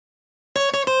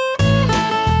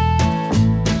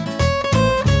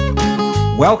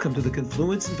Welcome to the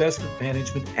Confluence Investment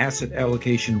Management Asset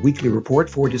Allocation Weekly Report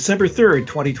for December 3rd,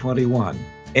 2021.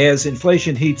 As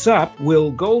inflation heats up,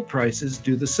 will gold prices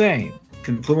do the same?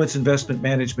 Confluence Investment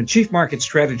Management Chief Market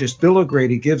Strategist Bill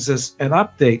O'Grady gives us an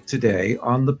update today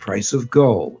on the price of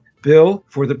gold. Bill,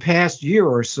 for the past year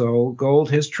or so, gold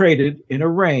has traded in a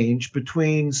range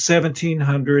between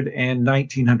 $1,700 and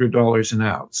 $1,900 an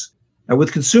ounce. Now,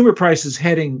 with consumer prices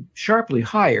heading sharply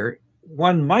higher,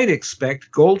 one might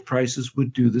expect gold prices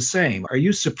would do the same. Are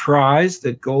you surprised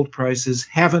that gold prices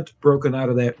haven't broken out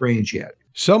of that range yet?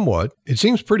 Somewhat. It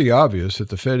seems pretty obvious that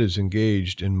the Fed is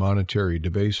engaged in monetary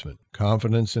debasement.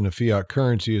 Confidence in a fiat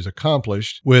currency is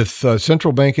accomplished with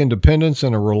central bank independence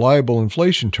and a reliable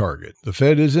inflation target. The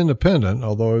Fed is independent,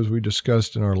 although as we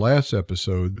discussed in our last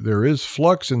episode, there is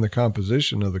flux in the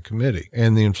composition of the committee,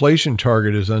 and the inflation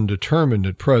target is undetermined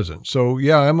at present. So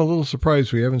yeah, I'm a little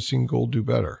surprised we haven't seen gold do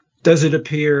better. Does it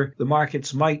appear the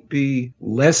markets might be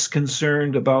less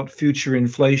concerned about future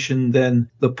inflation than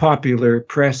the popular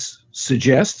press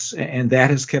suggests, and that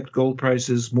has kept gold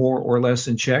prices more or less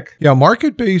in check? Yeah,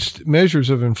 market-based measures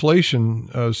of inflation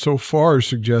so far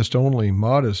suggest only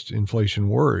modest inflation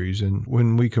worries. And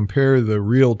when we compare the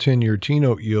real 10-year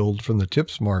T-note yield from the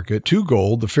TIPS market to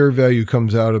gold, the fair value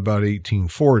comes out about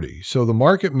 1840. So the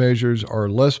market measures are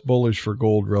less bullish for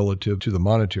gold relative to the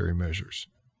monetary measures.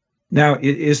 Now,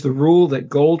 is the rule that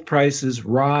gold prices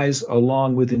rise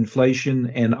along with inflation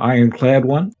an ironclad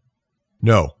one?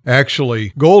 No.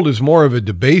 Actually, gold is more of a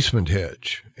debasement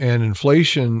hedge, and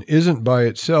inflation isn't by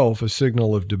itself a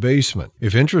signal of debasement.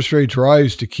 If interest rates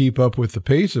rise to keep up with the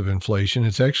pace of inflation,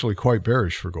 it's actually quite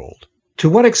bearish for gold. To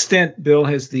what extent, Bill,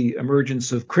 has the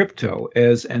emergence of crypto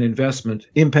as an investment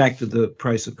impacted the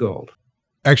price of gold?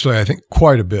 Actually, I think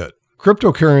quite a bit.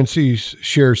 Cryptocurrencies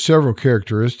share several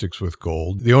characteristics with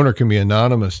gold. The owner can be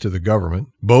anonymous to the government.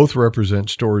 Both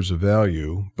represent stores of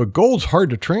value, but gold's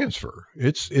hard to transfer.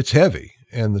 It's heavy,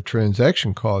 and the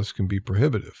transaction costs can be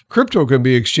prohibitive. Crypto can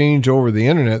be exchanged over the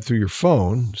internet through your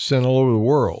phone, sent all over the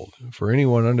world. For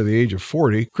anyone under the age of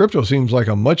 40, crypto seems like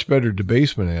a much better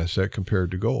debasement asset compared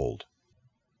to gold.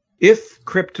 If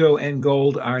crypto and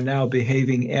gold are now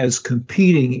behaving as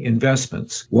competing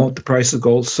investments, won't the price of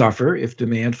gold suffer if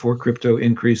demand for crypto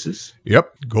increases?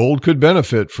 Yep, gold could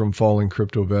benefit from falling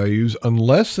crypto values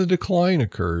unless the decline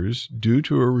occurs due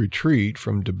to a retreat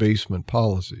from debasement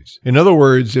policies. In other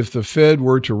words, if the Fed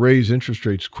were to raise interest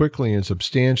rates quickly and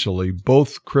substantially,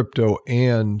 both crypto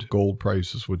and gold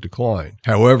prices would decline.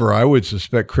 However, I would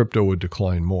suspect crypto would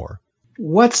decline more.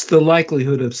 What's the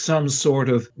likelihood of some sort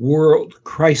of world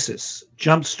crisis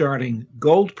jumpstarting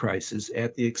gold prices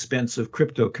at the expense of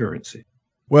cryptocurrency?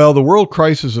 Well, the world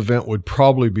crisis event would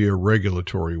probably be a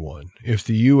regulatory one. If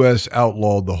the U.S.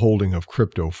 outlawed the holding of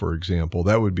crypto, for example,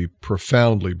 that would be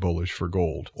profoundly bullish for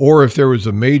gold. Or if there was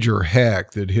a major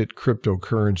hack that hit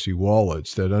cryptocurrency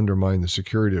wallets that undermined the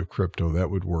security of crypto,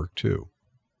 that would work too.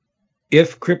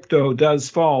 If crypto does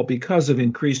fall because of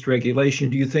increased regulation,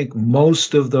 do you think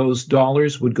most of those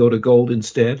dollars would go to gold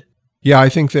instead? Yeah, I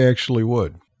think they actually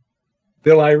would.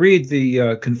 Bill, I read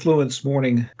the Confluence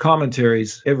morning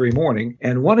commentaries every morning,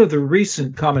 and one of the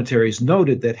recent commentaries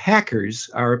noted that hackers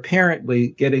are apparently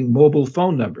getting mobile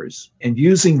phone numbers and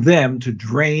using them to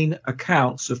drain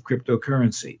accounts of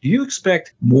cryptocurrency. Do you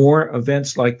expect more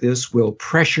events like this will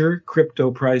pressure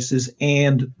crypto prices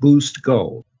and boost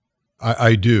gold?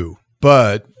 I do.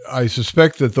 But I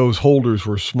suspect that those holders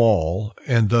were small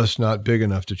and thus not big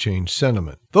enough to change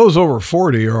sentiment. Those over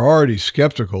 40 are already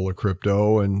skeptical of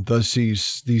crypto and thus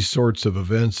sees these sorts of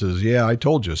events as, yeah, I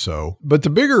told you so. But the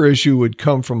bigger issue would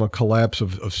come from a collapse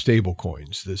of stable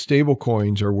coins. The stable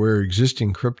coins are where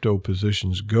existing crypto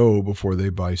positions go before they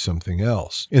buy something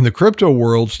else. In the crypto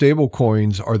world, stable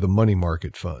coins are the money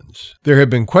market funds. There have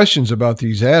been questions about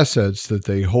these assets that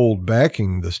they hold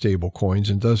backing the stable coins,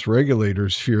 and thus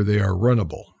regulators fear they are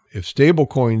runnable. If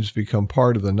stablecoins become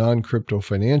part of the non-crypto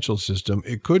financial system,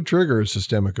 it could trigger a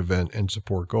systemic event and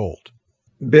support gold.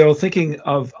 Bill, thinking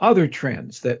of other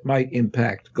trends that might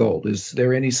impact gold, is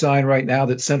there any sign right now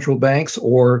that central banks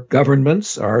or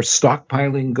governments are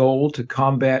stockpiling gold to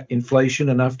combat inflation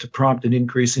enough to prompt an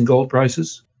increase in gold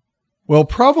prices? Well,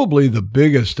 probably the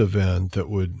biggest event that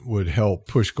would help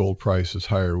push gold prices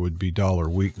higher would be dollar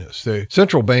weakness.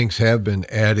 Central banks have been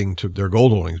adding to their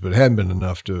gold holdings, but it hadn't been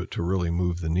enough to really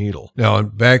move the needle.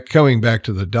 Now, coming back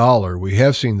to the dollar, we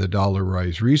have seen the dollar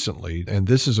rise recently, and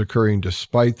this is occurring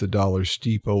despite the dollar's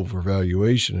steep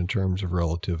overvaluation in terms of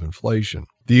relative inflation.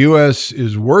 The U.S.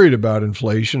 is worried about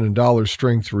inflation, and dollar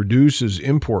strength reduces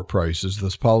import prices.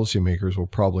 Thus, policymakers will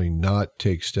probably not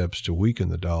take steps to weaken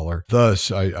the dollar.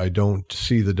 Thus, I don't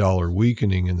see the dollar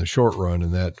weakening in the short run,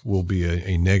 and that will be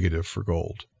a negative for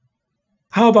gold.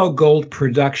 How about gold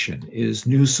production? Is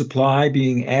new supply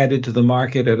being added to the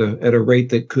market at a rate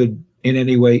that could in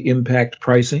any way impact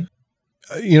pricing?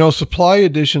 Supply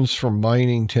additions from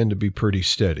mining tend to be pretty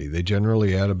steady. They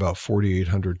generally add about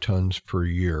 4,800 tons per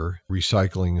year.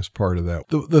 Recycling is part of that.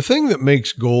 The thing that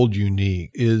makes gold unique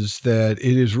is that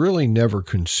it is really never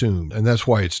consumed, and that's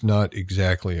why it's not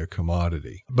exactly a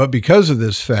commodity. But because of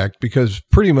this fact, because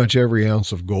pretty much every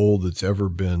ounce of gold that's ever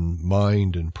been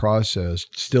mined and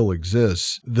processed still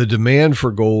exists, the demand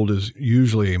for gold is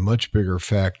usually a much bigger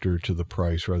factor to the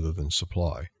price rather than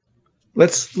supply.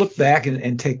 Let's look back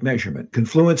and take measurement.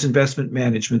 Confluence Investment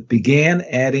Management began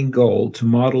adding gold to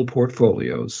model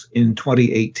portfolios in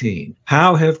 2018.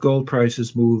 How have gold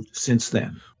prices moved since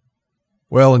then?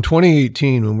 Well, in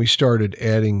 2018, when we started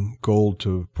adding gold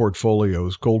to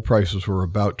portfolios, gold prices were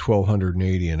about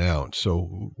 $1,280 an ounce.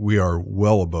 So we are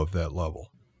well above that level.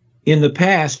 In the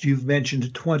past, you've mentioned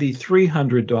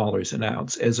 $2,300 an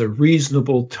ounce as a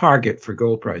reasonable target for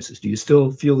gold prices. Do you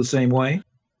still feel the same way?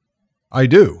 I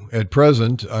do. At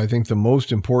present, I think the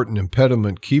most important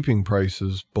impediment keeping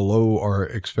prices below our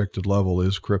expected level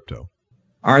is crypto.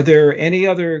 Are there any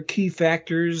other key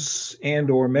factors and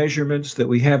or measurements that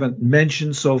we haven't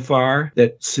mentioned so far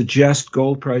that suggest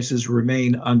gold prices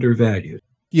remain undervalued?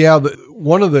 Yeah,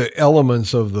 one of the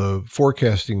elements of the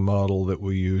forecasting model that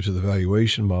we use, or the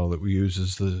valuation model that we use,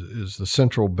 is the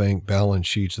central bank balance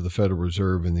sheets of the Federal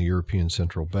Reserve and the European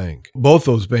Central Bank. Both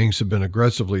those banks have been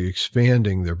aggressively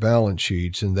expanding their balance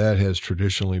sheets, and that has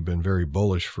traditionally been very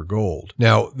bullish for gold.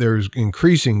 Now, there's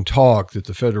increasing talk that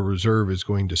the Federal Reserve is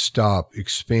going to stop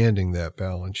expanding that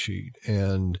balance sheet.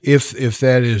 And if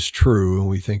that is true, and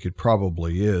we think it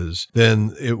probably is,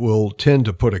 then it will tend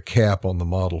to put a cap on the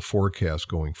model forecast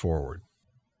going forward.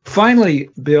 Finally,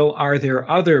 Bill, are there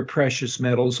other precious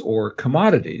metals or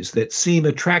commodities that seem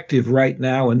attractive right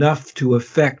now enough to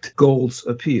affect gold's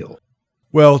appeal?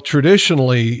 Well,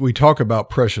 traditionally, we talk about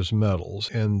precious metals,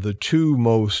 and the two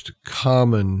most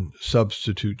common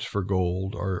substitutes for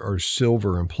gold are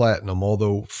silver and platinum,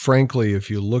 although, frankly, if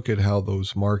you look at how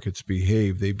those markets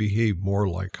behave, they behave more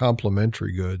like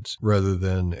complementary goods rather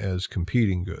than as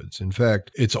competing goods. In fact,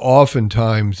 it's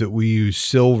oftentimes that we use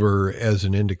silver as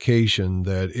an indication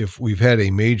that if we've had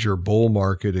a major bull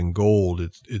market in gold,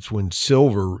 it's when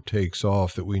silver takes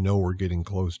off that we know we're getting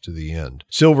close to the end.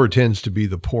 Silver tends to be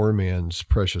the poor man's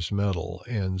precious metal,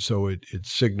 and so it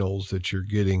signals that you're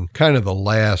getting kind of the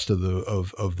last of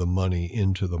the money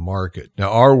into the market.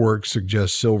 Now, our work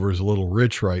suggests silver is a little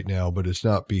rich right now, but it's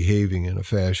not behaving in a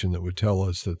fashion that would tell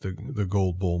us that the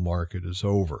gold bull market is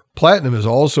over. Platinum is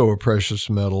also a precious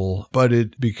metal, but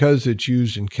because it's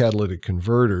used in catalytic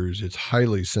converters, it's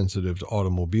highly sensitive to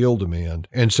automobile demand,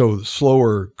 and so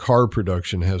slower car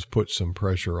production has put some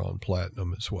pressure on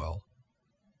platinum as well.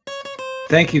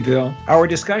 Thank you, Bill. Our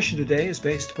discussion today is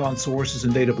based upon sources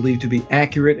and data believed to be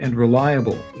accurate and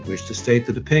reliable. We wish to state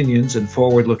that opinions and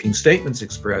forward-looking statements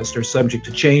expressed are subject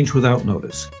to change without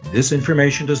notice. This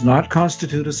information does not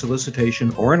constitute a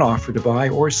solicitation or an offer to buy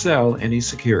or sell any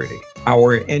security.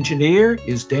 Our engineer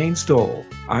is Dane Stoll.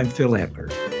 I'm Phil Adler.